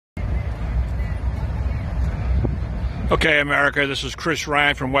Okay, America, this is Chris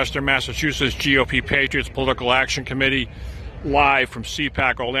Ryan from Western Massachusetts GOP Patriots Political Action Committee, live from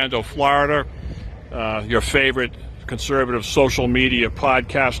CPAC, Orlando, Florida. Your favorite conservative social media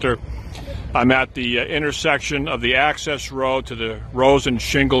podcaster. I'm at the intersection of the access road to the Rose and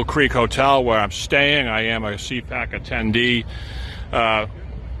Shingle Creek Hotel where I'm staying. I am a CPAC attendee.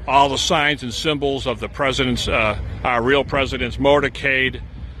 All the signs and symbols of the president's, our real president's motorcade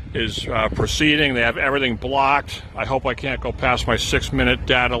is proceeding. They have everything blocked. I hope I can't go past my 6-minute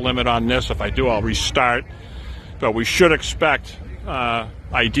data limit on this. If I do, I'll restart. But we should expect,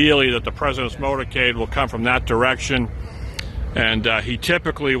 ideally, that the president's motorcade will come from that direction. And he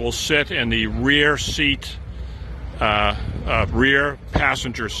typically will sit in the rear seat, rear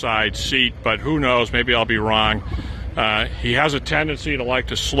passenger side seat, but who knows, maybe I'll be wrong. He has a tendency to like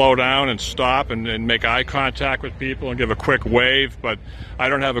to slow down and stop and make eye contact with people and give a quick wave, but I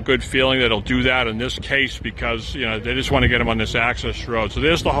don't have a good feeling that he'll do that in this case because, you know, they just want to get him on this access road. So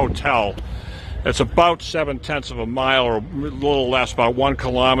there's the hotel. It's about 7/10 of a mile or a little less, about 1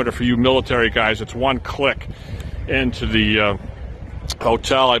 kilometer for you military guys. It's one click into the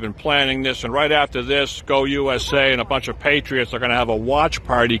hotel. I've been planning this, and right after this, Go USA and a bunch of Patriots are going to have a watch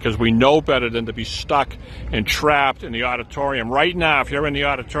party because we know better than to be stuck and trapped in the auditorium. Right now, if you're in the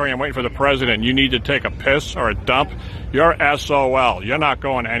auditorium waiting for the president, you need to take a piss or a dump, you're SOL. You're not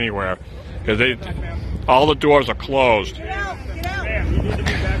going anywhere because all the doors are closed.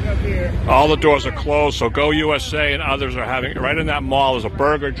 All the doors are closed, so Go USA and others are having, right in that mall is a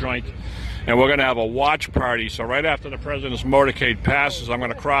burger joint, and we're going to have a watch party. So right after the president's motorcade passes, I'm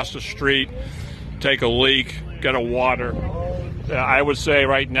going to cross the street, take a leak, get a water. I would say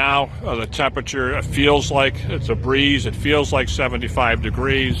right now the temperature, it feels like it's a breeze. It feels like 75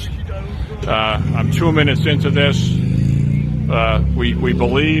 degrees. I'm 2 minutes into this. We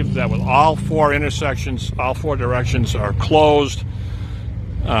believe that with all four intersections, all four directions are closed.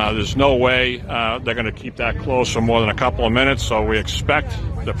 There's no way they're going to keep that closed for more than a couple of minutes, so we expect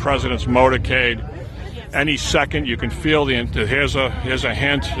the president's motorcade any second. You can feel here's a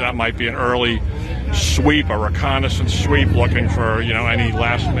hint, that might be an early sweep, a reconnaissance sweep, looking for, you know, any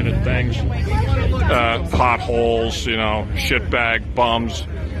last minute things, potholes, you know, shitbag bums,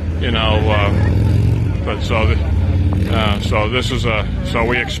 you know, but so this is so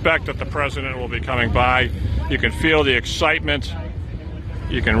we expect that the president will be coming by. You can feel the excitement.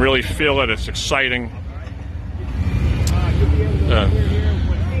 You can really feel it. It's exciting.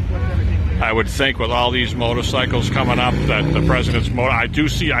 I would think with all these motorcycles coming up that the president's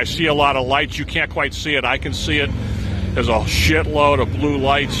I see a lot of lights. You can't quite see it. I can see it. There's a shitload of blue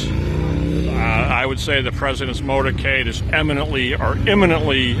lights. I would say the president's motorcade is imminently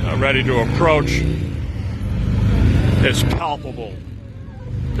ready to approach. It's palpable.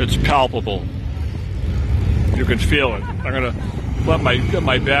 It's palpable. You can feel it. I'm gonna get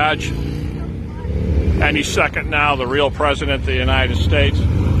my badge. Any second now, the real president of the United States,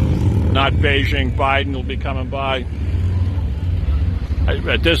 not Beijing Biden, will be coming by.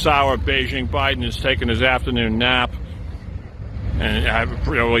 At this hour, Beijing Biden is taking his afternoon nap, and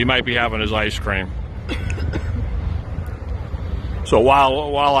he might be having his ice cream. So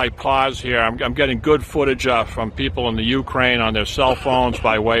while I pause here, I'm getting good footage from people in the Ukraine on their cell phones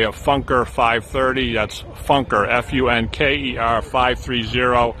by way of Funker 530. That's Funker, Funker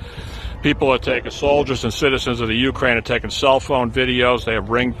 530. People are taking, soldiers and citizens of the Ukraine are taking cell phone videos. They have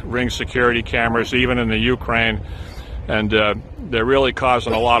ring security cameras, even in the Ukraine. And they're really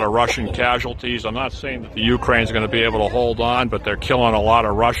causing a lot of Russian casualties. I'm not saying that the Ukraine's going to be able to hold on, but they're killing a lot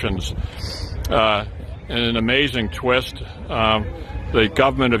of Russians. In an amazing twist, the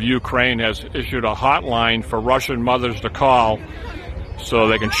government of Ukraine has issued a hotline for Russian mothers to call so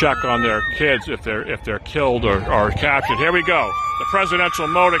they can check on their kids if they're killed or captured. Here we go. The presidential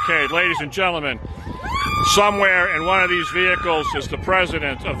motorcade, ladies and gentlemen. Somewhere in one of these vehicles is the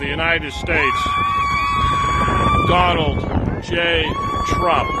president of the United States, Donald J.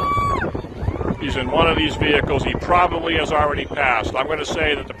 Trump. He's in one of these vehicles. He probably has already passed. I'm going to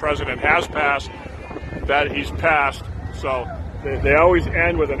say that the president has passed, that he's passed. So they always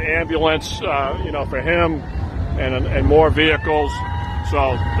end with an ambulance, for him and more vehicles.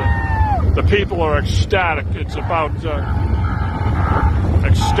 So the people are ecstatic. It's about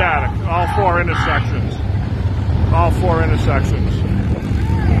ecstatic. All four intersections.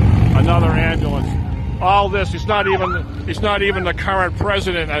 Another ambulance. All this. He's not even the current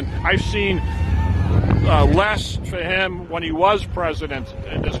president. And I've seen less for him when he was president,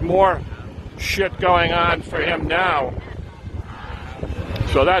 and there's more shit going on for him now.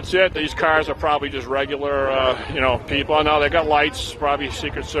 So that's it. These cars are probably just regular, people. No, they got lights, probably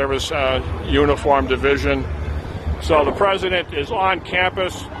Secret Service uniform division. So the president is on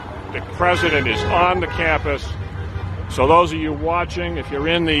campus. The president is on the campus. So those of you watching, if you're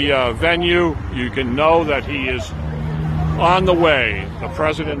in the venue, you can know that he is on the way. The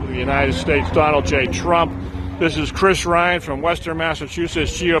President of the United States, Donald J. Trump. This is Chris Ryan from Western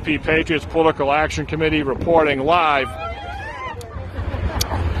Massachusetts GOP Patriots Political Action Committee reporting live.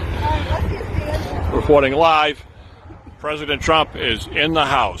 President Trump is in the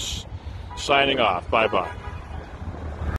House. Signing off. Bye-bye.